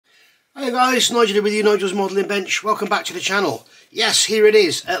Hey guys, Nigel here with you, Nigel's Modelling Bench. Welcome back to the channel. Yes, here it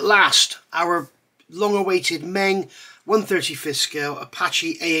is, at last, our long-awaited Meng 1/35th scale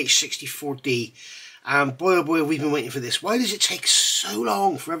Apache AH-64D. And boy oh boy, we've been waiting for this. Why does it take so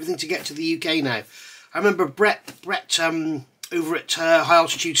long for everything to get to the UK now? I remember Brett over at High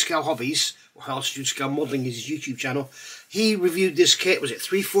Altitude Scale Hobbies, or High Altitude Scale Modelling is his YouTube channel. He reviewed this kit, was it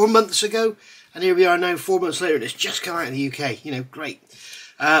 3-4 months ago? And here we are now 4 months later and it's just come out in the UK, you know, great.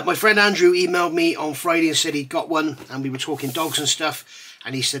 My friend Andrew emailed me on Friday and said he'd got one, and we were talking dogs and stuff,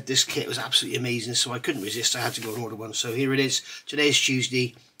 and he said this kit was absolutely amazing, so I couldn't resist. I had to go and order one. So here it is. Today's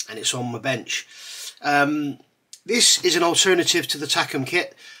Tuesday and it's on my bench. This is an alternative to the Takom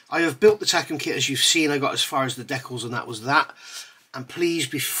kit. I have built the Takom kit, as you've seen. I got as far as the decals and that was that. And please,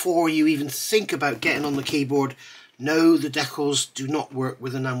 before you even think about getting on the keyboard, no, the decals do not work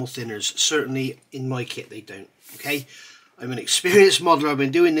with enamel thinners. Certainly in my kit they don't, okay? I'm an experienced modeler. I've been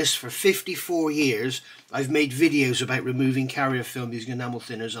doing this for 54 years. I've made videos about removing carrier film using enamel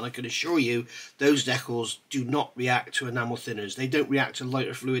thinners, and I can assure you those decals do not react to enamel thinners. They don't react to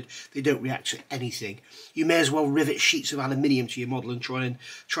lighter fluid. They don't react to anything. You may as well rivet sheets of aluminium to your model and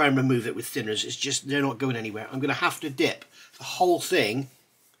try and remove it with thinners. It's just, they're not going anywhere. I'm going to have to dip the whole thing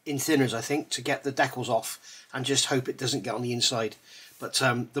in thinners, I think, to get the decals off, and just hope it doesn't get on the inside. But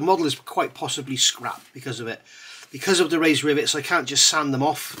the model is quite possibly scrapped because of it. Because of the raised rivets, I can't just sand them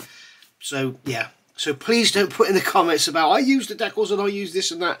off. So, yeah. So please don't put in the comments about, I use the decals and I use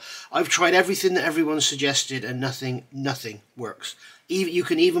this and that. I've tried everything that everyone suggested and nothing works. You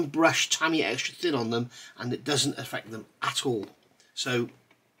can even brush Tamiya extra thin on them and it doesn't affect them at all. So,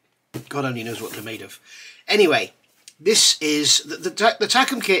 God only knows what they're made of. Anyway, this is, the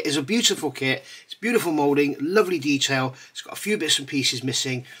Takom kit is a beautiful kit. It's beautiful moulding, lovely detail. It's got a few bits and pieces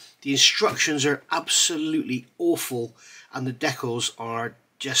missing. The instructions are absolutely awful, and the decals are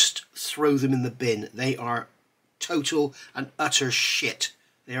just throw them in the bin. They are total and utter shit.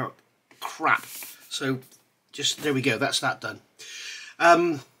 They are crap. So just, there we go, that's that done.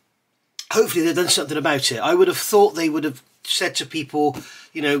 Hopefully they've done something about it. I would have thought they would have said to people,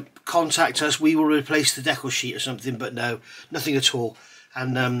 you know, contact us, we will replace the decal sheet or something, but no, nothing at all.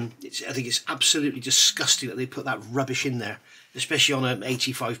 And I think it's absolutely disgusting that they put that rubbish in there, especially on an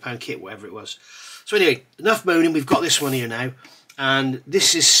 £85 kit, whatever it was. So anyway, enough moaning. We've got this one here now, and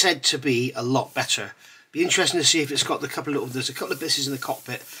this is said to be a lot better. Be interesting to see if it's got the there's a couple of pieces in the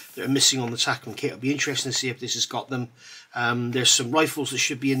cockpit that are missing on the Takom kit. It'll be interesting to see if this has got them. There's some rifles that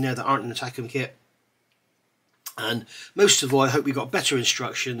should be in there that aren't in the Takom kit. And most of all, I hope we got better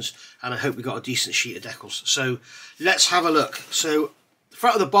instructions, and I hope we got a decent sheet of decals. So let's have a look. So the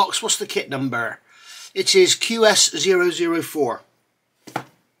front of the box, what's the kit number? It is QS004.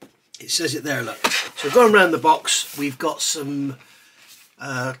 It says it there, look. So going around the box, we've got some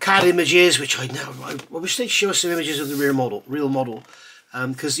CAD images, which I wish they'd show us some images of the real model.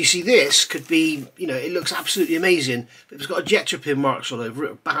 Because you see, this could be, you know, it looks absolutely amazing, but if it's got ejector pin marks all over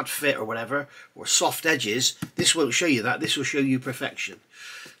it, or bad fit or whatever, or soft edges, this won't show you that. This will show you perfection.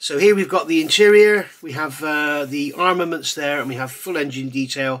 So here we've got the interior, we have the armaments there, and we have full engine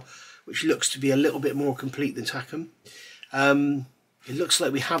detail, which looks to be a little bit more complete than Takom. It looks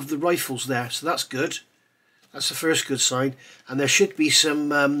like we have the rifles there, so that's good. That's the first good sign. And there should be some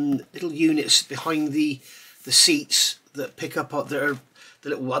little units behind the seats that pick up the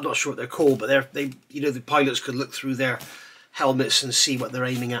little, I'm not sure what they're called, but they you know, the pilots could look through their helmets and see what they're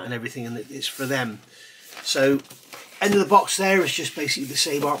aiming at and everything, and it's for them. So end of the box there is just basically the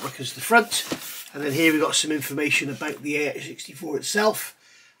same artwork as the front, and then here we've got some information about the AH-64 itself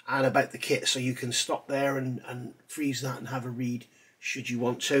and about the kit, so you can stop there and freeze that and have a read should you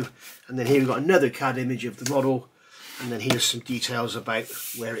want to. And then here we've got another CAD image of the model, and then here's some details about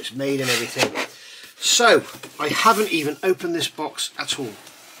where it's made and everything. So I haven't even opened this box at all,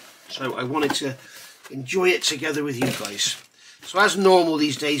 so I wanted to enjoy it together with you guys. So as normal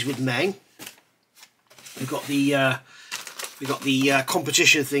these days with Meng, we've got the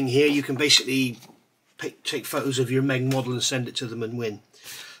competition thing here. You can basically take photos of your Meng model and send it to them and win.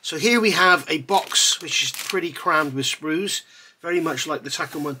 So here we have a box which is pretty crammed with sprues, very much like the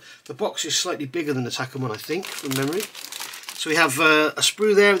Takom one. The box is slightly bigger than the Takom one, I think, from memory. So we have a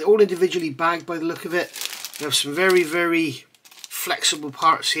sprue there, all individually bagged by the look of it. We have some very, very flexible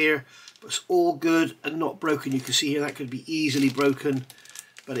parts here, but it's all good and not broken. You can see here that could be easily broken,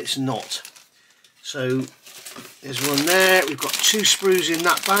 but it's not. So there's one there. We've got 2 sprues in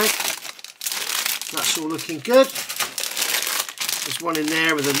that bag. That's all looking good. There's one in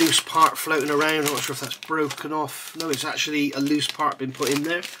there with a loose part floating around. I'm not sure if that's broken off. No, it's actually a loose part been put in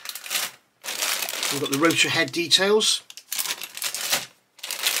there. We've got the rotor head details.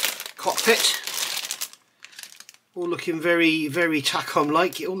 cockpit. All looking very, very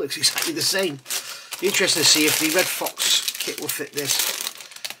TACOM-like. It all looks exactly the same. Be interesting to see if the Red Fox kit will fit this.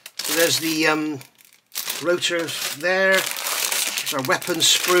 So there's the rotor there. There's our weapon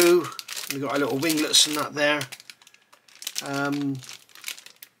sprue. We've got our little winglets and that there.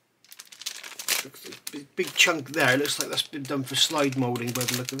 Big chunk there. It looks like that's been done for slide moulding by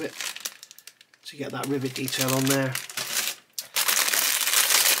the look of it. To get that rivet detail on there.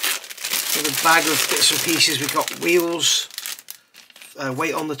 With a bag of bits and pieces, we've got wheels,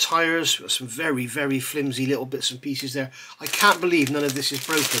 weight on the tyres, we've got some very, very flimsy little bits and pieces there. I can't believe none of this is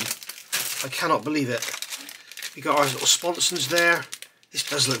broken. I cannot believe it. We've got our little sponsons there. This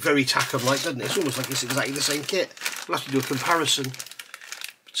does look very TACOM-like, doesn't it? It's almost like it's exactly the same kit. We'll have to do a comparison.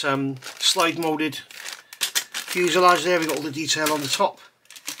 But, slide moulded fuselage there, we've got all the detail on the top.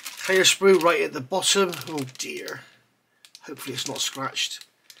 Clear sprue right at the bottom. Oh dear. Hopefully it's not scratched.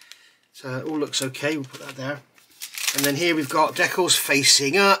 So all looks okay, we'll put that there. And then here we've got decals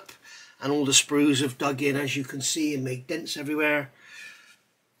facing up, and all the sprues have dug in, as you can see, and made dents everywhere.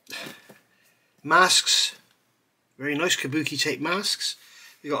 Masks, very nice kabuki tape masks.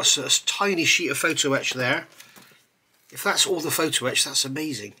 We've got a tiny sheet of photo etch there. If that's all the photo etch, that's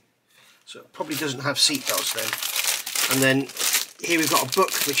amazing. So it probably doesn't have seat belts then. And then here we've got a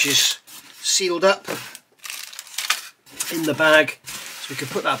book which is sealed up in the bag. We could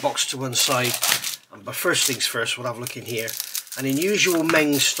put that box to one side, but first things first, we'll have a look in here. And in usual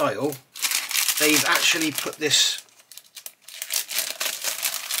Meng style, they've actually put this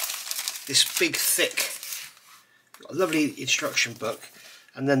big thick, lovely instruction book,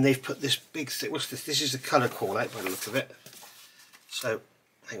 and then they've put this big thick, what's this? This is the colour call out by the look of it. So,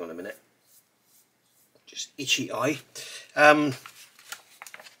 hang on a minute, just itchy eye. So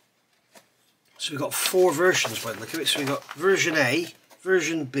we've got 4 versions by the look of it. So we've got version A,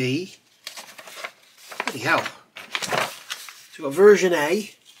 version B, bloody hell. So we've got version A,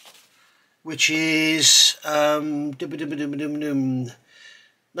 which is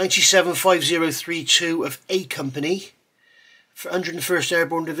 975032 of A Company for 101st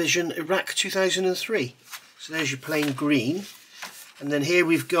Airborne Division, Iraq 2003. So there's your plain green. And then here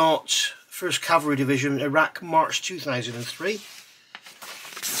we've got 1st Cavalry Division, Iraq, March 2003.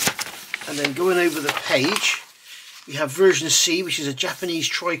 And then going over the page, we have version C, which is a Japanese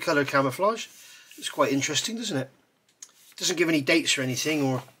tricolour camouflage. It's quite interesting, doesn't it? It doesn't give any dates or anything,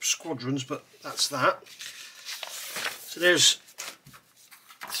 or squadrons, but that's that. So there's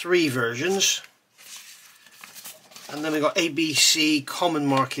 3 versions. And then we've got ABC common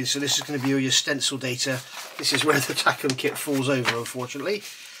marking, so this is going to be all your stencil data. This is where the TACOM kit falls over, unfortunately.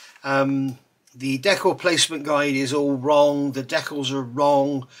 The decal placement guide is all wrong, the decals are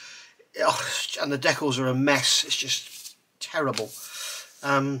wrong. Oh, and the decals are a mess. It's just terrible.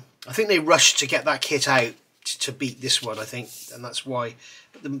 I think they rushed to get that kit out to beat this one, I think, and that's why.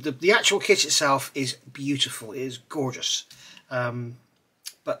 But the actual kit itself is beautiful. It is gorgeous.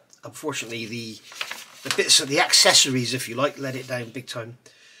 But unfortunately, the bits of the accessories, if you like, let it down big time.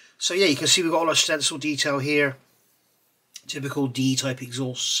 So yeah, you can see we've got all our stencil detail here. Typical D-type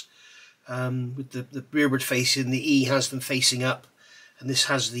exhausts with the rearward facing. The E has them facing up. And this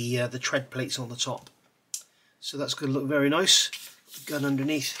has the tread plates on the top, so that's going to look very nice. The gun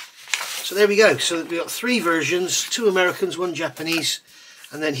underneath. So there we go. So we've got 3 versions: 2 Americans, 1 Japanese,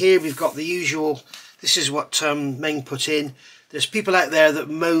 and then here we've got the usual. This is what Meng put in. There's people out there that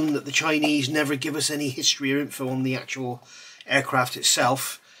moan that the Chinese never give us any history or info on the actual aircraft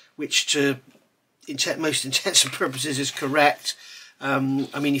itself, which to most intents and purposes is correct. I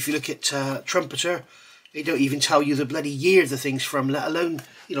mean, if you look at Trumpeter, they don't even tell you the bloody year the thing's from, let alone,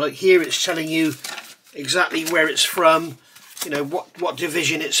 you know, like here it's telling you exactly where it's from, you know, what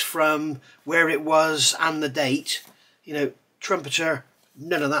division it's from, where it was, and the date. You know, Trumpeter,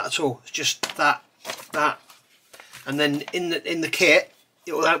 none of that at all. It's just that. And then in the kit,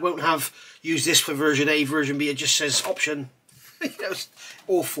 it won't have use this for version A, version B. It just says option. You know, it's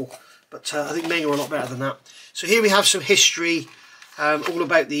awful. But I think Meng are a lot better than that. So here we have some history. All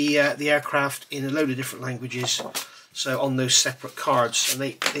about the aircraft in a load of different languages, so on those separate cards, and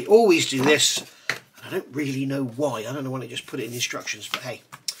they always do this, and I don't really know why. I don't know why they just put it in instructions, but hey.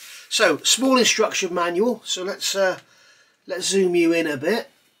 So small instruction manual. So let's zoom you in a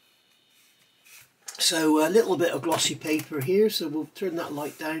bit. So a little bit of glossy paper here, so we'll turn that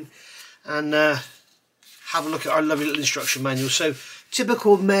light down and have a look at our lovely little instruction manual. So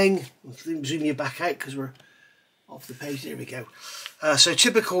typical Meng, I'll zoom you back out because we're off the page. There we go. So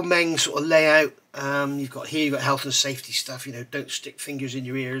typical Meng sort of layout. You've got health and safety stuff. You know, don't stick fingers in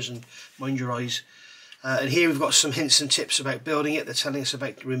your ears and mind your eyes. And here we've got some hints and tips about building it. They're telling us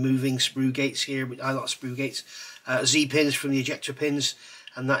about removing sprue gates here. I like sprue gates. Z-pins from the ejector pins,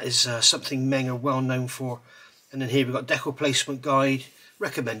 and that is something Meng are well known for. And then here we've got decal placement guide,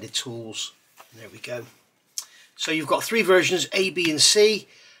 recommended tools. And there we go. So you've got 3 versions, A, B and C,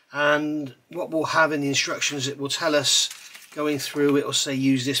 and what we'll have in the instructions, it will tell us, going through, it will say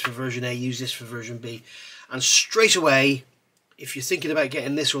use this for version A, use this for version B. And straight away, if you're thinking about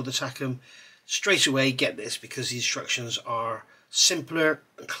getting this or the Takom, straight away get this, because the instructions are simpler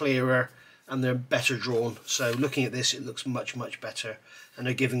and clearer and they're better drawn. So looking at this, it looks much better, and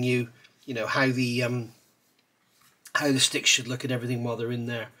they're giving you, you know, how the sticks should look and everything while they're in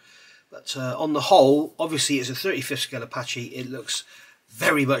there. But on the whole, obviously it's a 35th scale Apache. It looks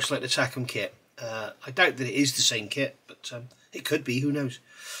very much like the Takom kit. I doubt that it is the same kit, but it could be, who knows.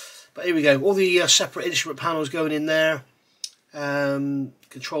 But here we go, all the separate instrument panels going in there,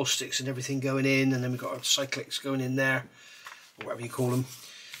 control sticks and everything going in, and then we've got our cyclics going in there, or whatever you call them.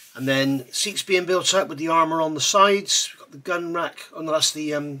 And then seats being built up with the armour on the sides. We've got the gun rack. Oh no, that's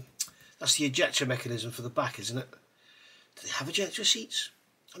the ejector mechanism for the back, isn't it? Do they have ejector seats?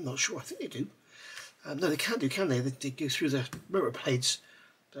 I'm not sure. I think they do. No, they can do, can they? They go through the rotor blades.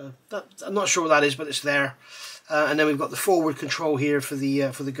 I'm not sure what that is, but it's there. And then we've got the forward control here for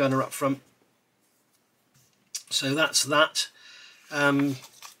the gunner up front. So that's that. And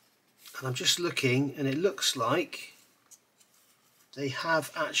I'm just looking, and it looks like they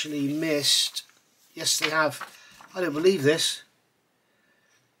have actually missed. Yes, they have. I don't believe this.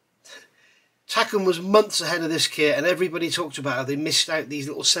 Takom was months ahead of this kit, and everybody talked about how they missed out these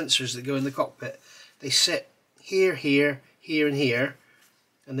little sensors that go in the cockpit. They sit here, here, here, and here,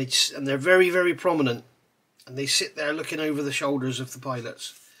 and they're very prominent, and they sit there looking over the shoulders of the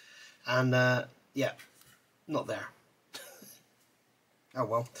pilots. And yeah, not there. Oh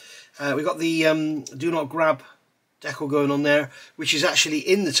well. We've got the do not grab decal going on there, which is actually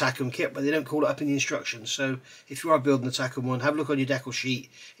in the Takom kit, but they don't call it up in the instructions. So if you are building the Takom one, have a look on your decal sheet.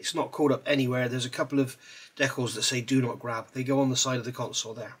 It's not called up anywhere. There's a couple of decals that say do not grab. They go on the side of the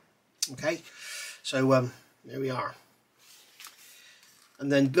console there. Okay, so there we are.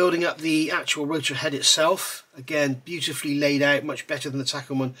 And then building up the actual rotor head itself, again, beautifully laid out, much better than the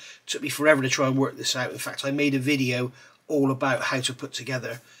Takom one. It took me forever to try and work this out. In fact, I made a video all about how to put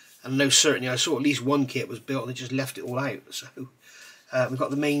together, and no certainty I saw at least one kit was built and they just left it all out. So we've got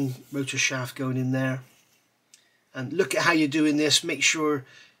the main rotor shaft going in there, and look at how you're doing this. Make sure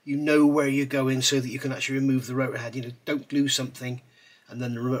you know where you're going so that you can actually remove the rotor head. You know, don't glue something and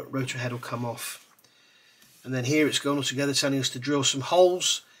then the rotor head will come off. And then here it's going all together, telling us to drill some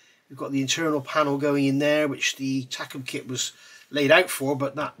holes. We've got the internal panel going in there, which the Takom kit was laid out for,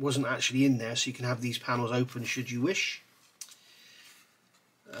 but that wasn't actually in there, so you can have these panels open should you wish.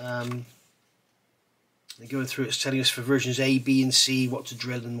 And going through, it's telling us for versions A, B and C what to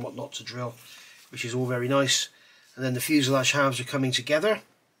drill and what not to drill, which is all very nice. And then the fuselage halves are coming together,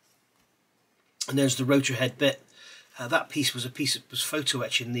 and there's the rotor head bit. That piece was a piece that was photo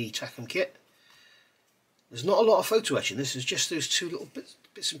etched in the Takom kit. There's not a lot of photo etching. This is just those two little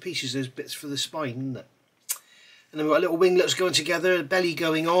bits and pieces, those bits for the spine, isn't it? And then we've got little winglets going together, belly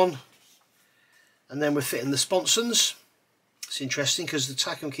going on, and then we're fitting the sponsons. It's interesting because the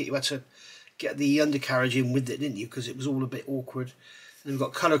Takom kit you had to get the undercarriage in with it, didn't you? Because it was all a bit awkward. And then we've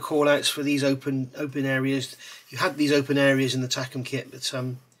got colour call-outs for these open areas. You had these open areas in the Takom kit, but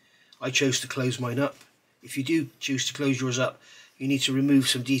I chose to close mine up. If you do choose to close yours up, you need to remove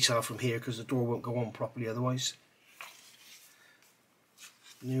some detail from here because the door won't go on properly otherwise.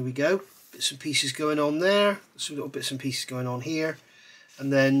 And there we go. Bits and pieces going on there. Some little bits and pieces going on here.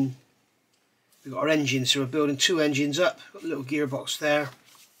 And then we've got our engines. So we're building 2 engines up. Got a little gearbox there.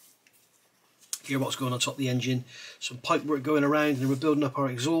 Gearbox going on top of the engine. Some pipe work going around, and we're building up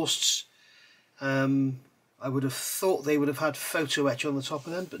our exhausts. I would have thought they would have had photo etch on the top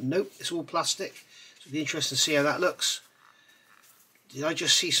of them, but nope, it's all plastic. So it'll be interesting to see how that looks. Did I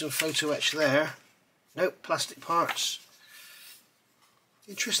just see some photo etch there? Nope, plastic parts.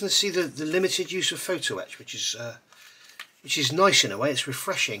 Interesting to see the limited use of photo etch, which is nice in a way. It's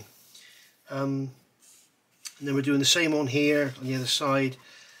refreshing. And then we're doing the same on here on the other side,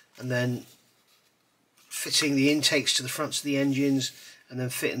 and then fitting the intakes to the fronts of the engines, and then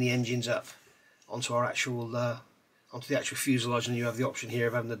fitting the engines up onto our actual onto the actual fuselage. And you have the option here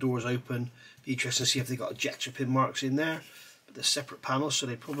of having the doors open. Be interesting to see if they got ejector pin marks in there. They're separate panels, so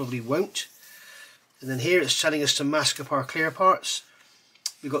they probably won't. And then here it's telling us to mask up our clear parts.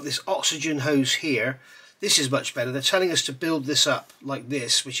 We've got this oxygen hose here This is much better. They're telling us to build this up like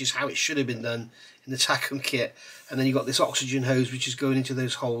this, which is how it should have been done in the TACOM kit. And then you've got this oxygen hose which is going into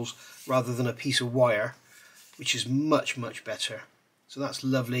those holes rather than a piece of wire, which is much, much better. So that's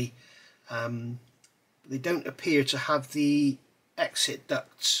lovely. They don't appear to have the exit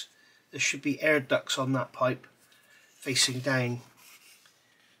ducts. There should be air ducts on that pipe facing down,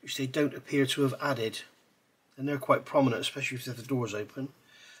 which they don't appear to have added. And they're quite prominent, especially if the door's open.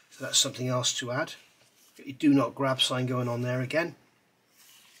 So that's something else to add. Got your do not grab sign going on there again.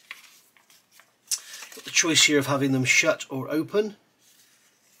 Got the choice here of having them shut or open.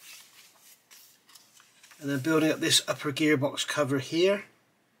 And then building up this upper gearbox cover here.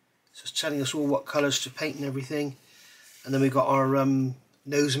 So it's telling us all what colours to paint and everything. And then we've got our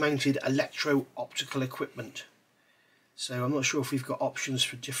nose mounted electro-optical equipment. So I'm not sure if we've got options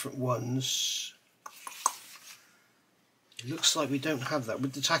for different ones. It looks like we don't have that.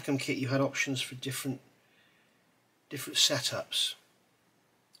 With the TACOM kit you had options for different setups.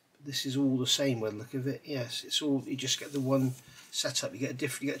 But this is all the same by the look of it. Yes, it's all, you just get the one setup. You get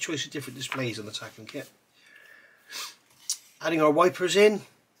a choice of different displays on the TACOM kit. Adding our wipers in,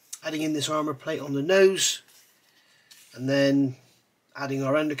 adding in this armour plate on the nose, and then adding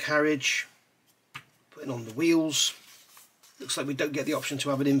our undercarriage, putting on the wheels. Looks like we don't get the option to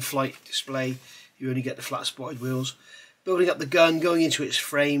have an in-flight display. You only get the flat spotted wheels. Building up the gun, going into its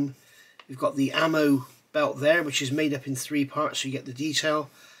frame. We've got the ammo belt there, which is made up in 3 parts, so you get the detail,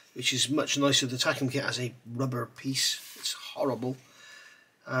 which is much nicer. The TACOM kit has a rubber piece. It's horrible.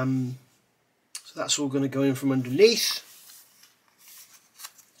 So that's all going to go in from underneath.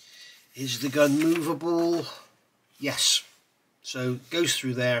 Is the gun movable? Yes. So it goes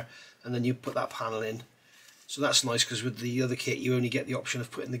through there, and then you put that panel in. So that's nice, because with the other kit you only get the option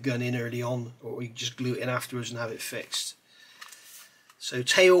of putting the gun in early on, or you just glue it in afterwards and have it fixed. So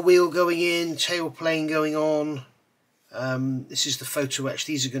tail wheel going in, tail plane going on. This is the photo etch.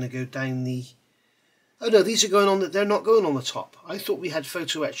 These are going to go down the... Oh no, these are going on. They're not going on the top. I thought we had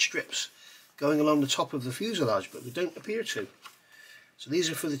photo etch strips going along the top of the fuselage, but they don't appear to. So these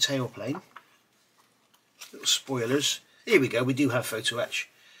are for the tail plane. Little spoilers. Here we go. We do have photo etch.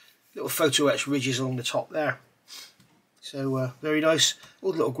 Little photo etch ridges along the top there. So very nice.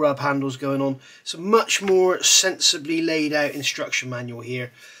 All the little grub handles going on. It's a much more sensibly laid out instruction manual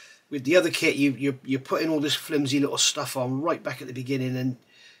here. With the other kit, you're putting all this flimsy little stuff on right back at the beginning, and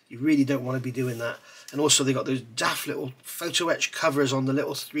you really don't want to be doing that. And also they've got those daft little photo etch covers on the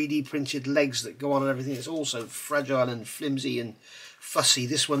little 3D printed legs that go on and everything. It's also fragile and flimsy and fussy.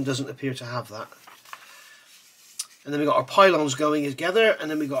 This one doesn't appear to have that. And then we've got our pylons going together, and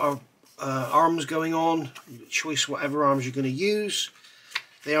then we've got our arms going on. Choice whatever arms you're going to use.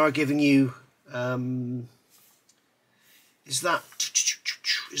 They are giving you... is that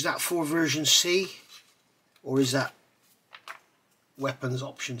for version C? Or is that weapons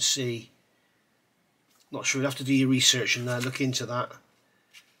option C? Not sure. You'll have to do your research and look into that.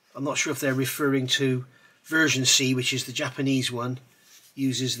 I'm not sure if they're referring to version C, which is the Japanese one,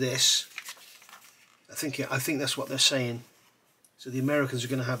 uses this. I think that's what they're saying. So the Americans are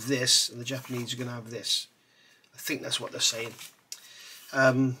going to have this, and the Japanese are going to have this. I think that's what they're saying.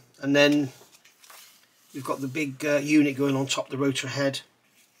 And then we've got the big unit going on top, the rotor head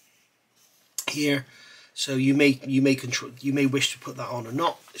here. So you may wish to put that on or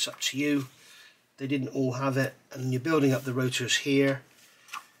not. It's up to you. They didn't all have it, and you're building up the rotors here.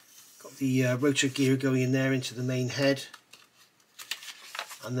 Got the rotor gear going in there into the main head.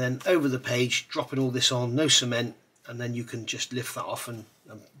 And then over the page, dropping all this on, no cement, and then you can just lift that off and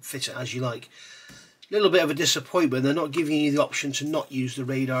fit it as you like. A little bit of a disappointment, they're not giving you the option to not use the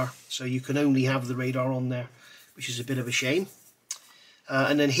radar, so you can only have the radar on there, which is a bit of a shame.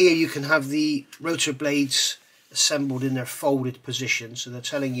 And then here you can have the rotor blades assembled in their folded position, so they're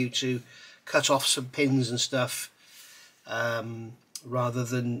telling you to cut off some pins and stuff rather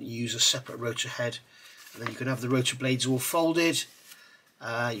than use a separate rotor head. And then you can have the rotor blades all folded.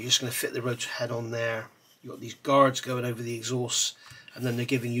 You're just going to fit the rotor head on there. You've got these guards going over the exhausts, and then they're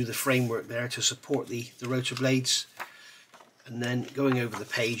giving you the framework there to support the rotor blades. And then going over the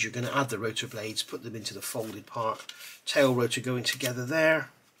page, you're going to add the rotor blades, put them into the folded part. Tail rotor going together there.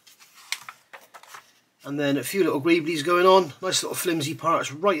 And then a few little greeblies going on. Nice little flimsy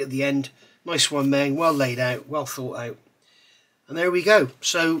parts right at the end. Nice one, Meng. Well laid out, well thought out. And there we go.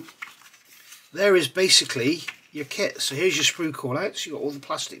 So there is basically your kit. So here's your sprue call outs. You've got all the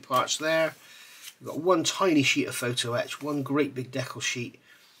plastic parts there. You've got one tiny sheet of photo etch, one great big decal sheet,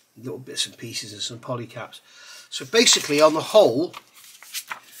 little bits and pieces and some polycaps. So basically on the whole,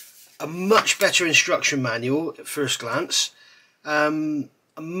 a much better instruction manual at first glance.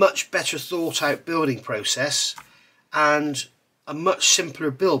 a much better thought out building process and a much simpler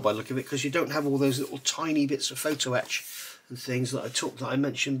build by the look of it, because you don't have all those little tiny bits of photo etch and things that I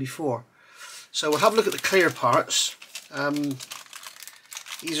mentioned before. So we'll have a look at the clear parts.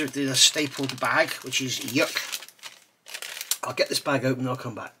 These are in a stapled bag, which is yuck. I'll get this bag open and I'll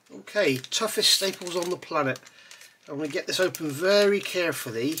come back. Okay, toughest staples on the planet. I'm going to get this open very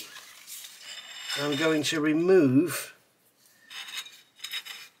carefully. I'm going to remove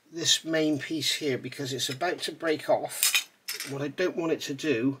this main piece here because it's about to break off. What I don't want it to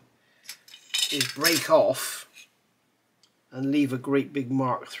do is break off and leave a great big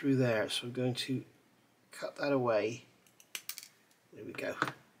mark through there. So I'm going to cut that away. There we go.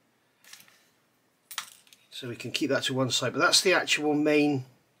 So we can keep that to one side, but that's the actual main,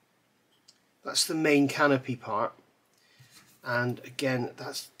 that's the main canopy part. And again,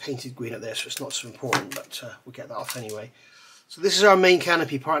 that's painted green up there, so it's not so important, but we'll get that off anyway. So this is our main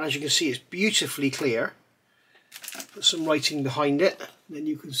canopy part, and as you can see, it's beautifully clear. Put some writing behind it, and then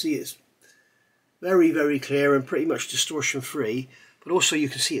you can see it's very, very clear and pretty much distortion free. But also you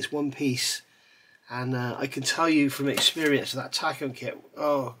can see it's one piece, and I can tell you from experience that tack-on kit,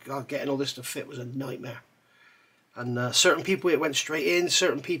 oh god, getting all this to fit was a nightmare. And certain people it went straight in,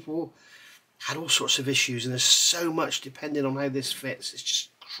 certain people had all sorts of issues, and there's so much depending on how this fits. It's just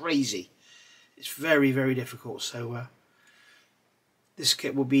crazy. It's very, very difficult. So this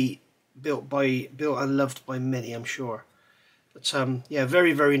kit will be built and loved by many, I'm sure. But yeah,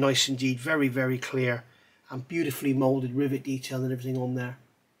 very, very nice indeed. Very, very clear and beautifully molded rivet detail and everything on there.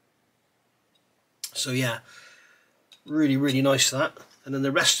 So yeah, really, really nice that. And then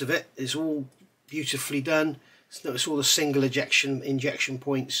the rest of it is all beautifully done. So notice all the single injection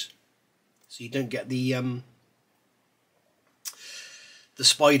points, so you don't get the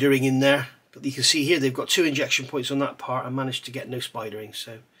spidering in there. But you can see here they've got 2 injection points on that part and managed to get no spidering,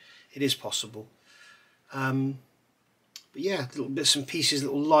 so it is possible. But yeah, little bits and pieces,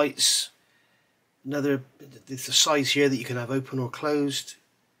 little lights. Another the size here that you can have open or closed.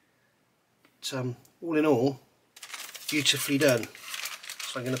 But all in all, beautifully done.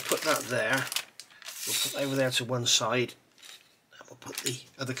 So I'm going to put that there. We'll put over there to one side, and we'll put the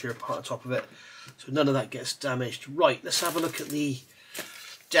other clear part on top of it, so none of that gets damaged. Right, let's have a look at the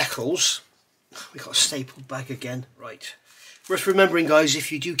decals. We've got a stapled bag again. Right, worth remembering, guys,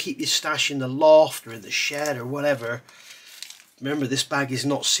 if you do keep your stash in the loft or in the shed or whatever, remember this bag is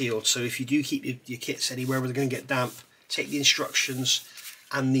not sealed, so if you do keep your kits anywhere where they're going to get damp, take the instructions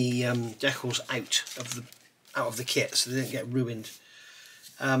and the decals out of the kit so they don't get ruined.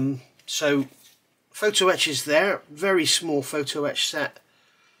 So photo etch is there, very small photo etch set.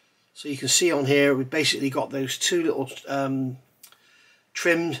 So you can see on here we've basically got those 2 little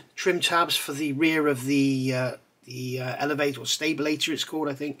trim tabs for the rear of the elevator, or stabilator it's called,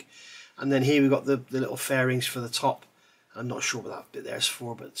 I think. And then here we've got the little fairings for the top. I'm not sure what that bit there is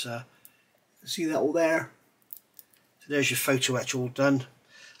for, but you can see that all there. So there's your photo etch all done.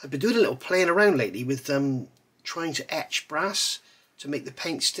 I've been doing a little playing around lately with trying to etch brass to make the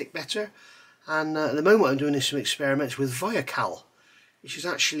paint stick better. And at the moment I'm doing some experiments with Viacal, which is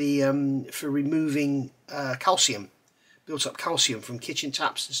actually for removing calcium, built up calcium from kitchen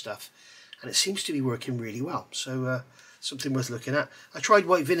taps and stuff, and it seems to be working really well. So something worth looking at. I tried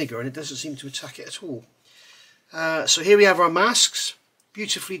white vinegar and it doesn't seem to attack it at all. So here we have our masks,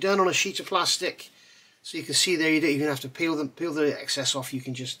 beautifully done on a sheet of plastic. So you can see there, you don't even have to peel the excess off, you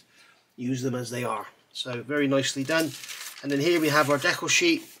can just use them as they are. So very nicely done. And then here we have our decal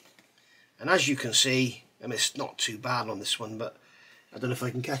sheet. And as you can see, I mean, it's not too bad on this one, but I don't know if I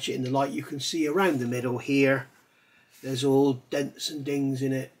can catch it in the light. You can see around the middle here, there's all dents and dings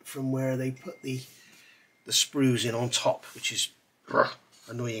in it from where they put the sprues in on top, which is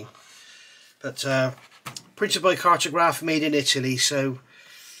annoying. But printed by Cartograph, made in Italy, so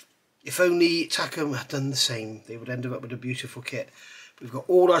if only Takom had done the same, they would end up with a beautiful kit. We've got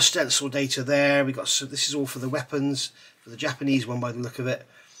all our stencil data there. We've got, so this is all for the weapons, for the Japanese one by the look of it.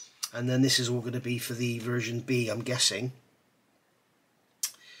 And then this is all going to be for the version B, I'm guessing.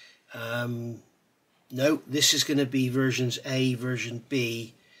 No, this is going to be versions A, version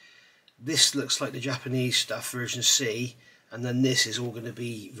B. This looks like the Japanese stuff, version C. And then this is all going to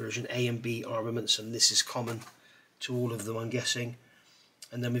be version A and B armaments, and this is common to all of them, I'm guessing.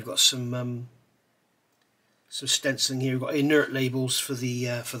 And then we've got some stenciling here. We've got inert labels for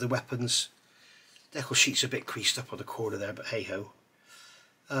the weapons. Decal sheet's a bit creased up on the corner there, but hey ho.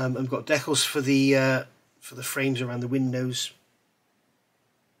 And we've got decals for the frames around the windows.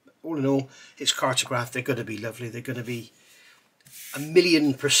 All in all, it's Cartograph. They're going to be lovely. They're going to be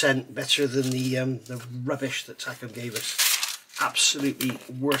 1,000,000% better than the rubbish that Takom gave us. absolutely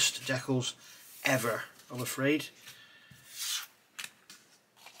worst decals ever, I'm afraid.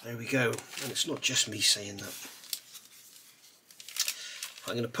 There we go, and it's not just me saying that.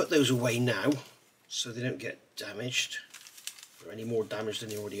 I'm going to put those away now so they don't get damaged, or any more damaged than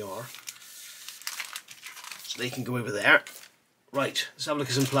they already are. So they can go over there. Right, let's have a look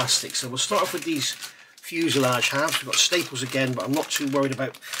at some plastic. So we'll start off with these fuselage halves. We've got staples again, but I'm not too worried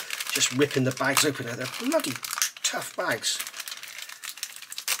about just ripping the bags open. They're bloody tough bags.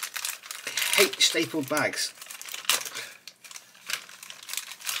 I hate stapled bags.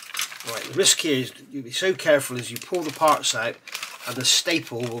 Right, the risk here is you'll be so careful as you pull the parts out and the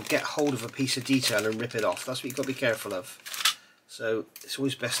staple will get hold of a piece of detail and rip it off. That's what you've got to be careful of. So it's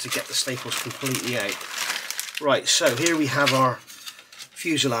always best to get the staples completely out. Right, so here we have our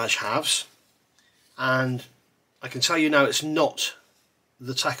fuselage halves, and I can tell you now it's not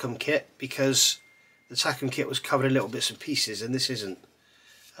the TACOM kit, because the TACOM kit was covered in little bits and pieces and this isn't.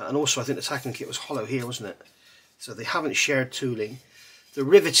 And also I think the TACOM kit was hollow here, wasn't it? So they haven't shared tooling. The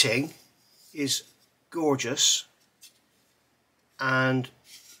riveting is gorgeous and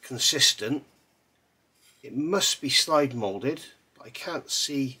consistent. It must be slide molded, but I can't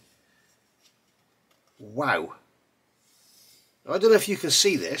see. Wow. Now, I don't know if you can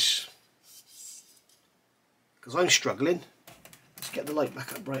see this, because I'm struggling. Let's get the light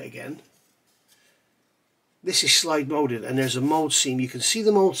back up bright again. This is slide molded, and there's a mold seam. You can see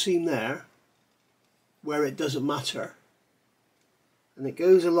the mold seam there, where it doesn't matter. And it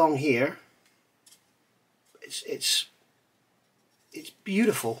goes along here. It's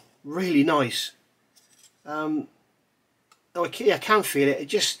beautiful, really nice. Oh, I can feel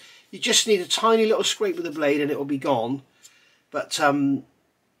it. You just need a tiny little scrape with the blade and it will be gone. But you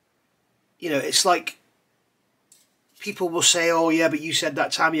know, it's like people will say, "Oh yeah, but you said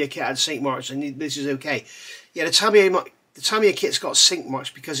that Tamiya kit had sink marks and this is okay." Yeah, the Tamiya kit's got sink marks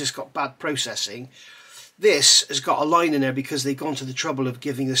because it's got bad processing. This has got a line in there because they've gone to the trouble of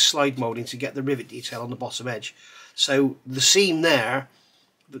giving the slide molding to get the rivet detail on the bottom edge. So the seam there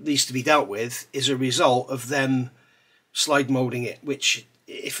that needs to be dealt with is a result of them slide molding it, which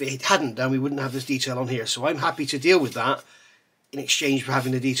if it hadn't done, we wouldn't have this detail on here. So I'm happy to deal with that in exchange for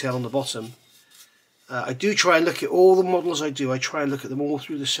having the detail on the bottom. I do try and look at all the models I do. I try and look at them all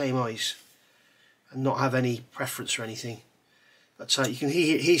through the same eyes and not have any preference or anything. But you can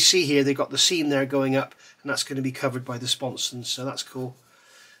see here they've got the seam there going up, and that's going to be covered by the sponsons, so that's cool.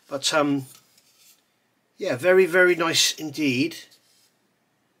 But yeah, very, very nice indeed.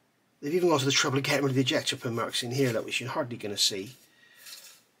 They've even gone to the trouble of getting rid of the ejector pin marks in here, which you're hardly going to see.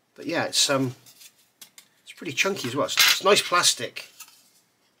 But yeah, it's pretty chunky as well. It's nice plastic,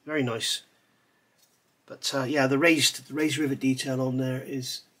 very nice. But yeah, the raised rivet detail on there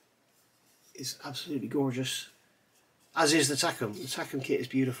is absolutely gorgeous. As is the TACOM. The TACOM kit is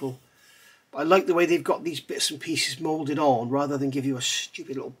beautiful. But I like the way they've got these bits and pieces moulded on rather than give you a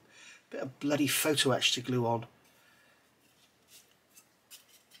stupid little bit of bloody photo etch to glue on.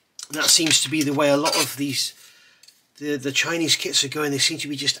 And that seems to be the way a lot of these the Chinese kits are going. They seem to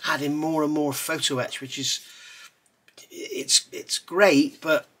be just adding more and more photo etch, which is it's great,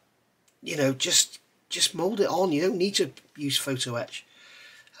 but you know, just mould it on. You don't need to use photo etch.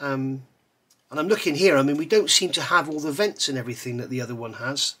 And I'm looking here, I mean, we don't seem to have all the vents and everything that the other one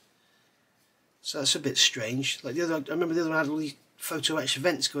has. So that's a bit strange. Like I remember the other one had all these photo etched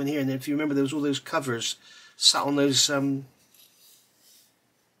vents going here, and then if you remember there was all those covers sat on those,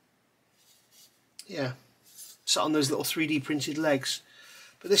 yeah, sat on those little 3D printed legs.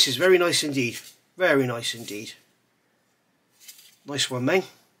 But this is very nice indeed. Very nice indeed. Nice one, Meng.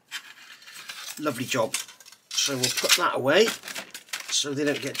 Lovely job. So we'll put that away so they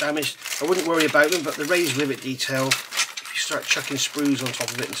don't get damaged. I wouldn't worry about them, but the raised rivet detail, if you start chucking sprues on top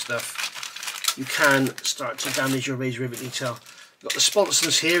of it and stuff, you can start to damage your raised rivet detail. We've got the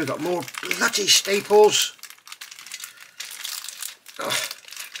sponsons here, we've got more bloody staples. Oh.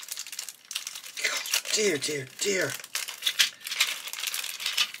 God, dear, dear, dear.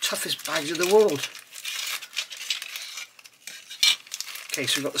 Toughest bags in the world. Okay,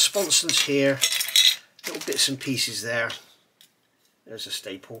 so we've got the sponsons here, little bits and pieces there. There's a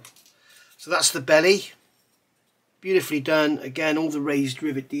staple. So that's the belly. Beautifully done. Again, all the raised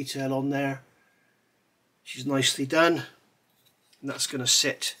rivet detail on there. She's nicely done. And that's going to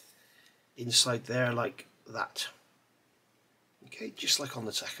sit inside there like that. Okay, just like on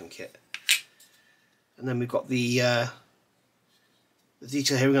the TACOM kit. And then we've got the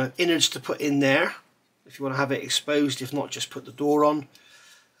detail here. We're going to have innards to put in there if you want to have it exposed. If not, just put the door on.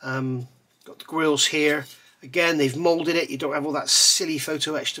 Got the grills here. Again, they've moulded it. You don't have all that silly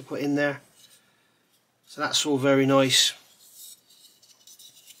photo etch to put in there. So that's all very nice.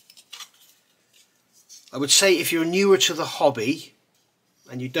 I would say if you're newer to the hobby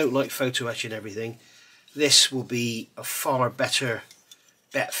and you don't like photo etch and everything, this will be a far better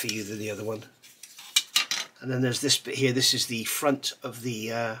bet for you than the other one. And then there's this bit here. This is the front of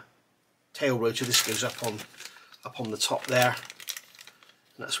the tail rotor. This goes up on the top there,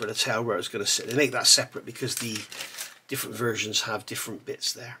 and that's where the tail rotor is going to sit. They make that separate because the different versions have different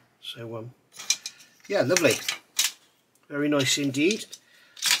bits there. So yeah, lovely, very nice indeed.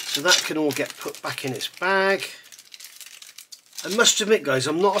 So that can all get put back in its bag. I must admit, guys,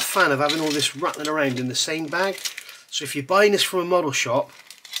 I'm not a fan of having all this rattling around in the same bag. So if you're buying this from a model shop,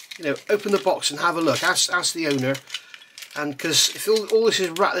 you know, open the box and have a look. Ask the owner, and because if all this is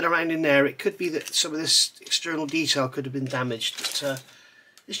rattling around in there, it could be that some of this external detail could have been damaged. But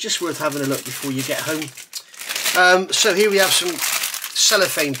it's just worth having a look before you get home. So here we have some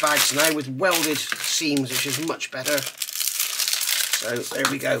cellophane bags now with welded seams, which is much better. So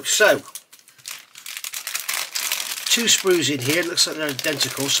there we go. So 2 sprues in here. It looks like they're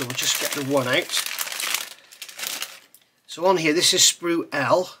identical, so we'll just get the one out. So on here, this is sprue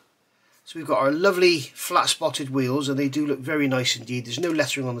L. So we've got our lovely flat spotted wheels, and they do look very nice indeed. There's no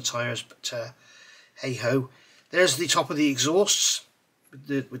lettering on the tyres, but hey ho. There's the top of the exhausts with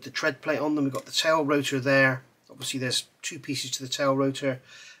the tread plate on them. We've got the tail rotor there. Obviously there's 2 pieces to the tail rotor,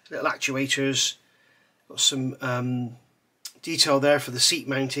 little actuators. Got some detail there for the seat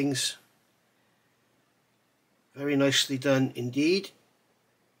mountings. Very nicely done indeed.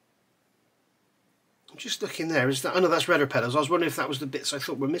 I'm just looking there. Is that? Oh no, that's rudder pedals. I was wondering if that was the bits I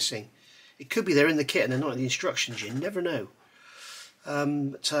thought were missing. It could be there in the kit and they're not in the instructions. You never know.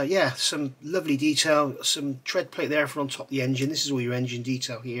 Yeah, some lovely detail. Some tread plate there for on top of the engine. This is all your engine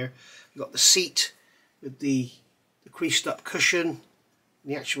detail here. You've got the seat with the creased up cushion, and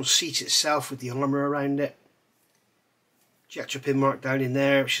the actual seat itself with the armour around it. Ejector pin mark down in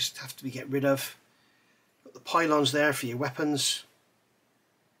there, which just have to be get rid of. Got the pylons there for your weapons.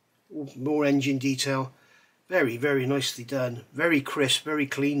 More engine detail. Very, very nicely done. Very crisp, very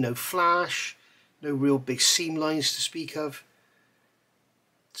clean. No flash, no real big seam lines to speak of.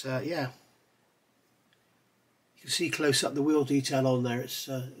 But, yeah, you can see close up the wheel detail on there. It's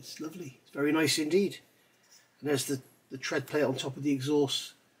lovely. It's very nice indeed. And there's the tread plate on top of the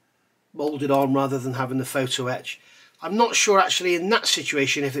exhaust, moulded on rather than having the photo etch. I'm not sure actually in that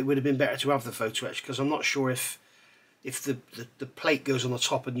situation if it would have been better to have the photo etch, because I'm not sure if the plate goes on the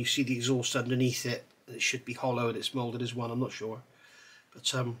top and you see the exhaust underneath it, it should be hollow and it's moulded as one. I'm not sure,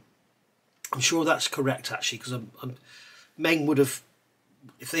 but I'm sure that's correct actually, because Meng would have,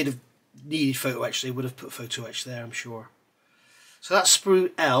 if they'd have needed photo etch, they would have put photo etch there, I'm sure. So that's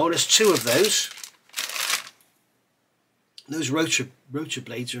sprue L. There's 2 of those. And those rotor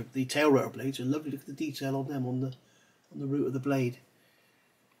blades, are the tail rotor blades, are lovely. Look at the detail on them on the root of the blade.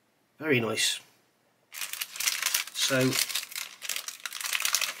 Very nice. So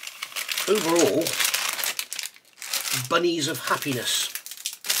overall, bunnies of happiness.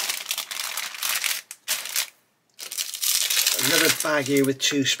 Another bag here with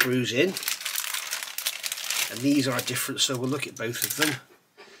 2 sprues in, and these are different, so we'll look at both of them.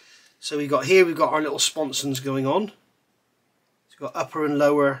 So we've got our little sponsons going on. It's got upper and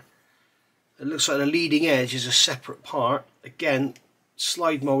lower. It looks like the leading edge is a separate part. Again,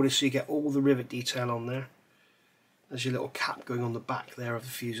 slide moulded so you get all the rivet detail on there. There's your little cap going on the back there of the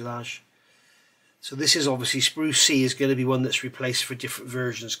fuselage. So this is obviously sprue C is going to be one that's replaced for different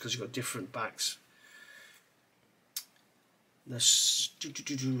versions because you've got different backs. I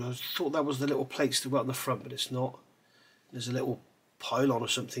thought that was the little plates that go on the front, but it's not. There's a little pylon or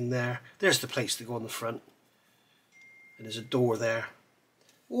something there. There's the plates that go on the front. And there's a door there.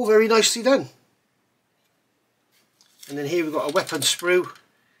 All very nicely done. And then here we've got a weapon sprue.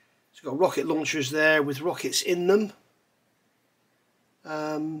 It's got rocket launchers there with rockets in them.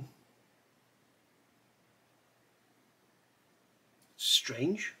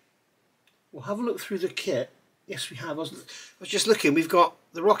 Strange. We'll have a look through the kit. Yes, we have. I was just looking. We've got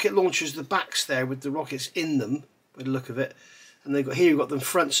the rocket launchers, the backs there with the rockets in them, by the look of it. And they've got here. We've got them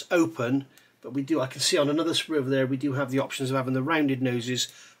fronts open, but we do. I can see on another sprue over there. We do have the options of having the rounded noses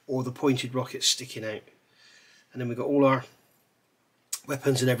or the pointed rockets sticking out. And then we've got all our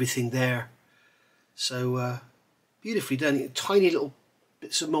weapons and everything there. So beautifully done. Tiny little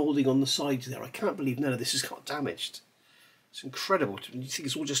bits of moulding on the sides there. I can't believe none of this has got damaged. It's incredible. You think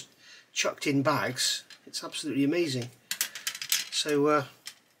it's all just chucked in bags. It's absolutely amazing. So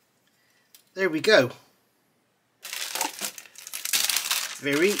there we go.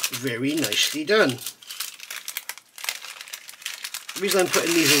 Very, very nicely done. The reason I'm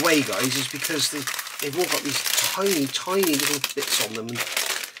putting these away, guys, is because they've all got these tiny, tiny little bits on them. And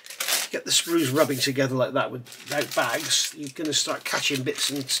get the sprues rubbing together like that without bags, you're going to start catching bits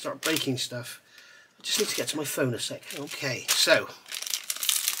and start breaking stuff. I just need to get to my phone a sec. Okay, so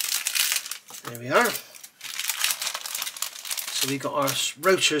there we are. So we've got our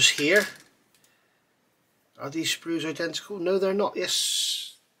rotors here. Are these sprues identical? No, they're not.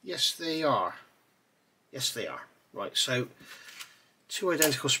 Yes, they are. Yes, they are. Right, so 2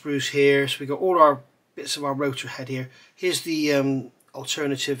 identical sprues here. So we've got all our bits of our rotor head here. Here's the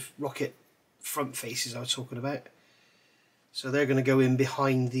alternative rocket front faces I was talking about. So they're going to go in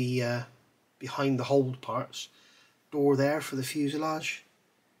behind the hold parts. Door there for the fuselage.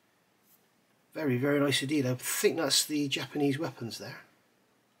 Very, very nice indeed. I think that's the Japanese weapons there.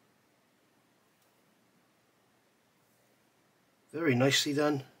 Very nicely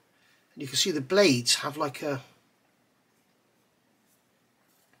done. And you can see the blades have like a...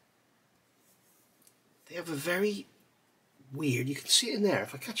 They have a very weird... You can see it in there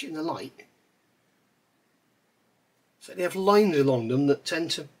if I catch it in the light. So they have lines along them that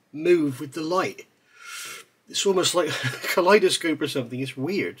tend to move with the light. It's almost like a kaleidoscope or something. It's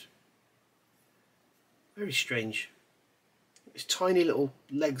weird. Very strange. There's tiny little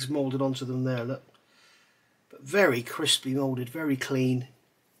legs moulded onto them there, look. But very crisply moulded, very clean.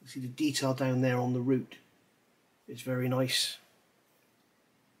 You see the detail down there on the root. It's very nice.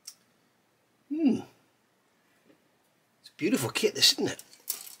 It's a beautiful kit, this, isn't it?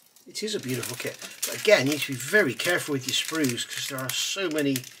 It is a beautiful kit. But again, you need to be very careful with your sprues because there are so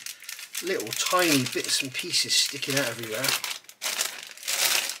many little tiny bits and pieces sticking out everywhere.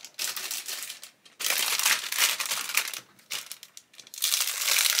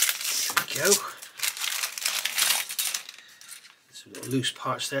 There we go. Some little loose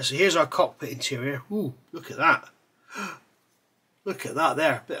parts there. So here's our cockpit interior. Ooh, look at that. Look at that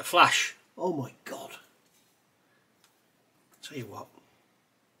there. Bit of flash. Oh my god. Tell you what.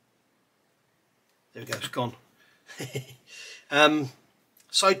 There we go, it's gone.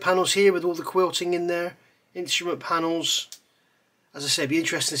 Side panels here with all the quilting in there. Instrument panels. As I said, it'd be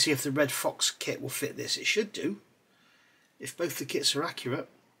interesting to see if the Red Fox kit will fit this. It should do, if both the kits are accurate.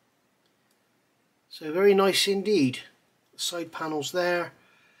 So very nice indeed. Side panels there.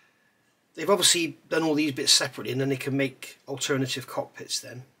 They've obviously done all these bits separately, and then they can make alternative cockpits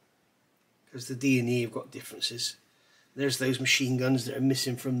then, because the D and E have got differences. There's those machine guns that are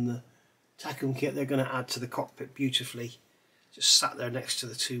missing from the TACOM kit. They're going to add to the cockpit beautifully. Just sat there next to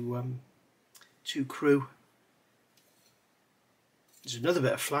the two crew. There's another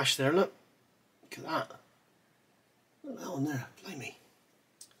bit of flash there, look. Look at that. Look at that one there, blimey.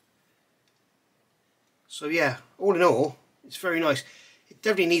 So yeah, all in all, it's very nice. It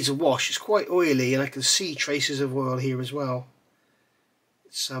definitely needs a wash. It's quite oily, and I can see traces of oil here as well.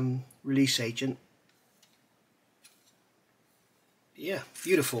 It's release agent. Yeah,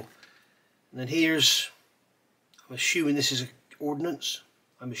 beautiful. And then here's, I'm assuming this is ordnance.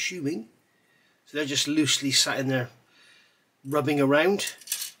 I'm assuming. So they're just loosely sat in there rubbing around.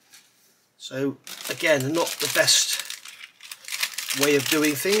 So again, not the best way of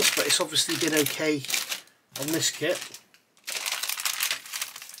doing things, but it's obviously been okay on this kit.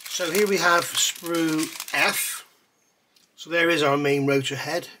 So here we have sprue F. So there is our main rotor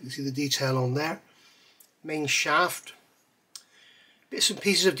head. You can see the detail on there. Main shaft. Bits and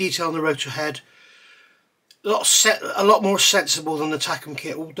pieces of detail on the rotor head. A lot more sensible than the TACOM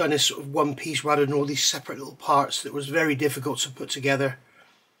kit. All done as sort of one piece rather than all these separate little parts that was very difficult to put together.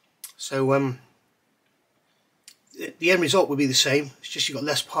 So the end result would be the same. It's just you've got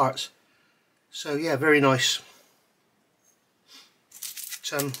less parts. So yeah, very nice.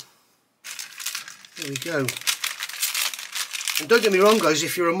 But, there we go. And don't get me wrong, guys.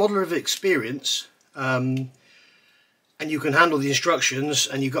 If you're a modeler of experience, and you can handle the instructions,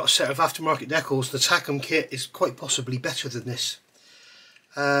 and you've got a set of aftermarket decals, the TACOM kit is quite possibly better than this.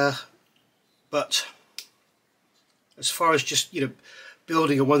 But as far as just, you know,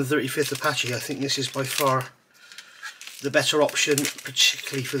 building a 1/35th Apache, I think this is by far the better option,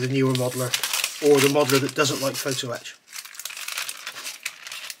 particularly for the newer modeler, or the modeler that doesn't like photo etch.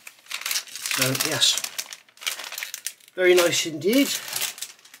 So yes, very nice indeed.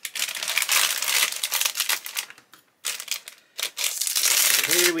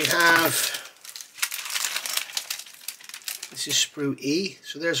 Here we have, this is sprue E,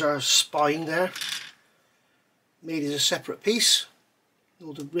 so there's our spine there, made as a separate piece.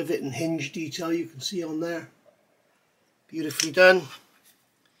 All the rivet and hinge detail you can see on there, beautifully done.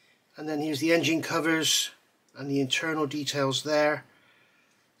 And then here's the engine covers and the internal details there.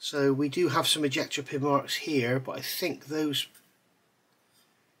 So we do have some ejector pin marks here, but I think those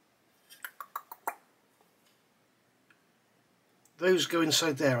those go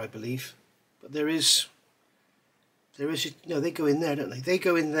inside there, I believe. But there is no, they go in there, don't they? They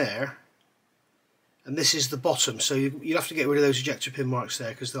go in there, and this is the bottom. So you'll have to get rid of those ejector pin marks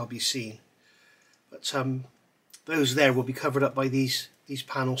there because they'll be seen. But those there will be covered up by these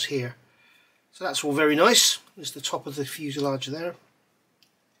panels here. So that's all very nice. There's the top of the fuselage there.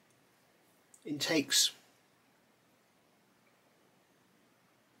 Intakes.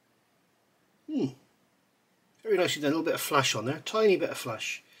 Very nicely done. A little bit of flash on there. Tiny bit of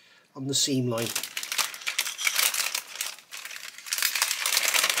flash on the seam line.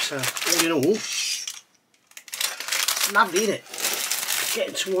 So all in all, lovely, isn't it?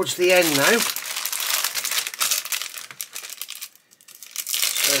 Getting towards the end now.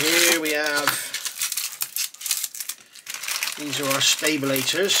 So here we have, these are our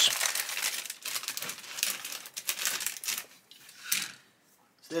stabilators.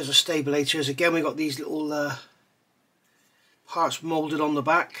 So there's our stabilators. Again, we've got these little parts moulded on the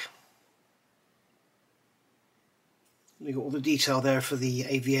back. We've got all the detail there for the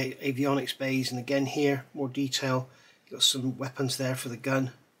avionics bays, and again here, more detail. You've got some weapons there for the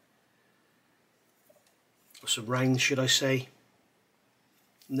gun. Or some rounds, should I say.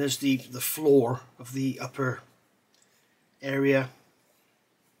 And there's the floor of the upper area.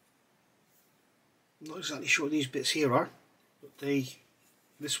 I'm not exactly sure what these bits here are, but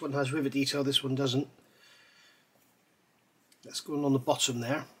this one has rivet detail, this one doesn't. That's going on the bottom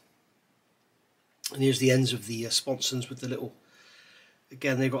there. And here's the ends of the sponsons with the little,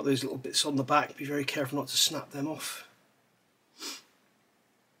 again they've got those little bits on the back. Be very careful not to snap them off.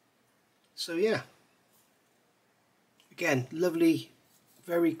 So yeah, again, lovely,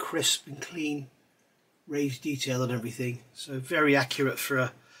 very crisp and clean raised detail and everything. So very accurate for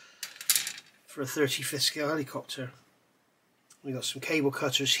a 35th scale helicopter. We've got some cable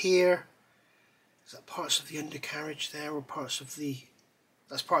cutters here. Is that parts of the undercarriage there, or parts of the?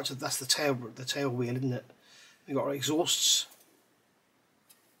 That's the tail wheel, isn't it? We've got our exhausts.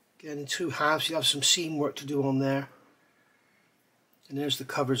 Again, in two halves. You have some seam work to do on there. And there's the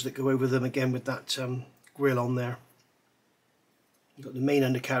covers that go over them again with that grill on there. You've got the main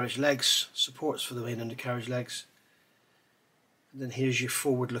undercarriage legs, supports for the main undercarriage legs. And then here's your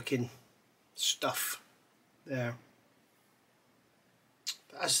forward-looking stuff there.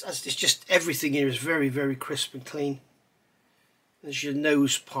 As it's just everything here is very, very crisp and clean. There's your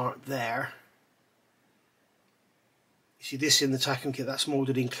nose part there. You see this in the TACOM kit, that's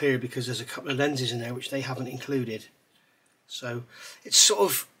moulded in clear because there's a couple of lenses in there which they haven't included. So it's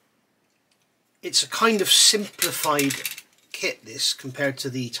it's a kind of simplified kit, this, compared to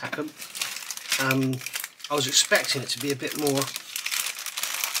the TACOM. I was expecting it to be a bit more,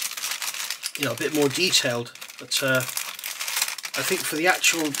 a bit more detailed, but I think for the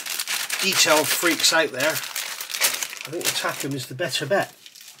actual detail freaks out there, I think the TACOM is the better bet.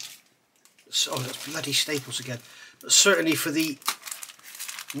 Oh, that's bloody staples again. But certainly for the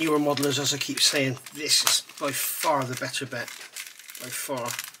newer modelers, as I keep saying, this is by far the better bet. By far.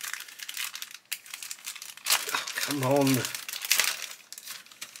 Oh, come on.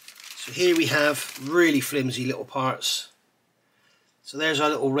 So here we have really flimsy little parts. So there's our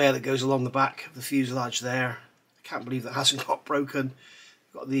little rail that goes along the back of the fuselage there. I can't believe that hasn't got broken.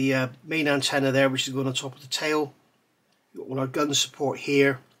 We've got the main antenna there, which is going on top of the tail. We've got all our gun support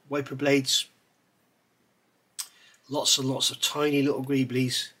here, wiper blades. Lots and lots of tiny little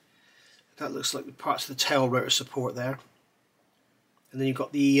greeblies. That looks like the parts of the tail rotor support there. And then you've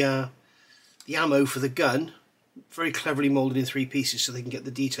got the ammo for the gun, very cleverly moulded in 3 pieces so they can get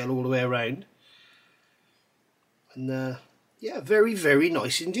the detail all the way around. And yeah, very, very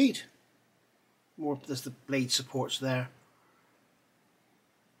nice indeed. There's the blade supports there.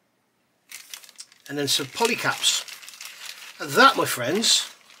 And then some polycaps. And that, my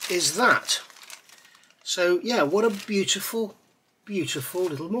friends, is that. So yeah, what a beautiful, beautiful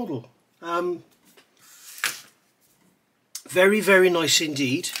little model. Very, very nice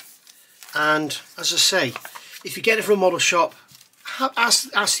indeed. And as I say, if you get it from a model shop, ask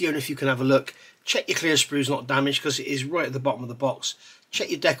the owner if you can have a look. Check your clear sprues not damaged, because it is right at the bottom of the box.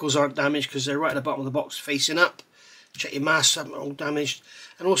 Check your decals aren't damaged, because they're right at the bottom of the box facing up. Check your masts aren't all damaged.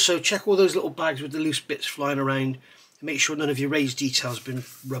 And also check all those little bags with the loose bits flying around. And make sure none of your raised details have been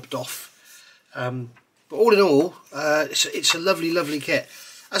rubbed off. But all in all, it's a lovely, lovely kit.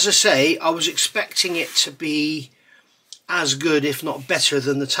 As I say, I was expecting it to be as good, if not better,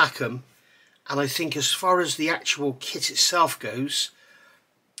 than the TACOM. And I think as far as the actual kit itself goes,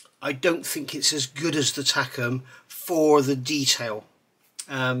 I don't think it's as good as the TACOM for the detail.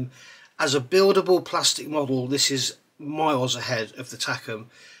 As a buildable plastic model, this is miles ahead of the TACOM.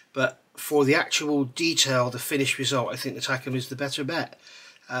 But for the actual detail, the finished result, I think the Takom is the better bet.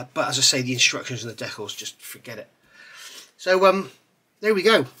 But as I say, the instructions and the decals, just forget it. So there we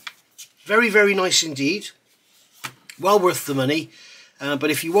go. Very, very nice indeed. Well worth the money. But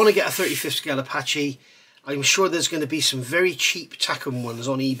if you want to get a 35th scale Apache, I'm sure there's going to be some very cheap Takom ones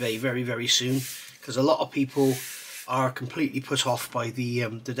on eBay very, very soon, because a lot of people are completely put off by the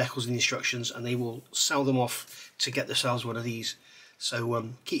decals and the instructions, and they will sell them off to get themselves one of these. So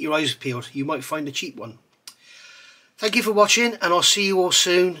keep your eyes peeled. You might find a cheap one. Thank you for watching, and I'll see you all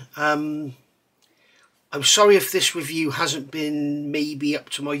soon. I'm sorry if this review hasn't been maybe up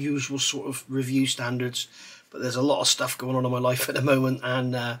to my usual sort of review standards, but there's a lot of stuff going on in my life at the moment,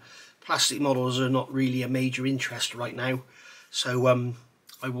 and plastic models are not really a major interest right now. So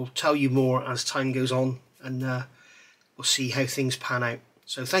I will tell you more as time goes on, and we'll see how things pan out.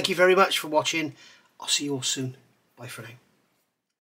 So thank you very much for watching. I'll see you all soon. Bye for now.